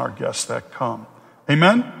missionaries and our guests that come.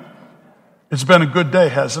 Amen? It's been a good day,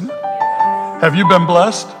 hasn't it? Have you been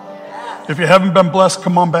blessed? If you haven't been blessed,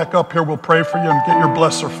 come on back up here. We'll pray for you and get your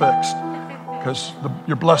blesser fixed, because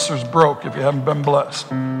your blesser's broke if you haven't been blessed.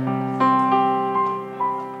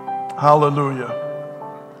 Hallelujah.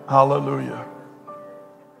 Hallelujah.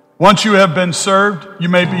 Once you have been served, you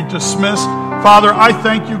may be dismissed. Father, I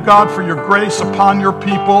thank you, God, for your grace upon your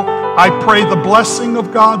people. I pray the blessing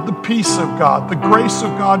of God, the peace of God, the grace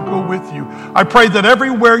of God go with you. I pray that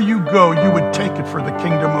everywhere you go, you would take it for the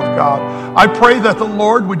kingdom of God. I pray that the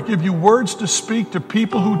Lord would give you words to speak to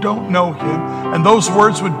people who don't know him, and those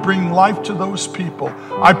words would bring life to those people.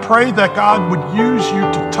 I pray that God would use you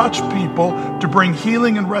to touch people, to bring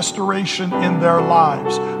healing and restoration in their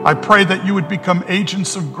lives. I pray that you would become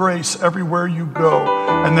agents of grace everywhere you go,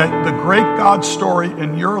 and that the great God story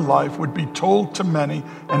in your life would be told to many,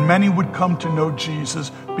 and many would come to know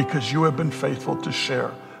Jesus because you have been faithful to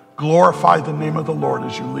share. Glorify the name of the Lord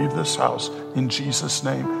as you leave this house. In Jesus'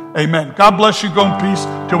 name, amen. God bless you. Go in peace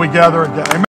till we gather again. Amen.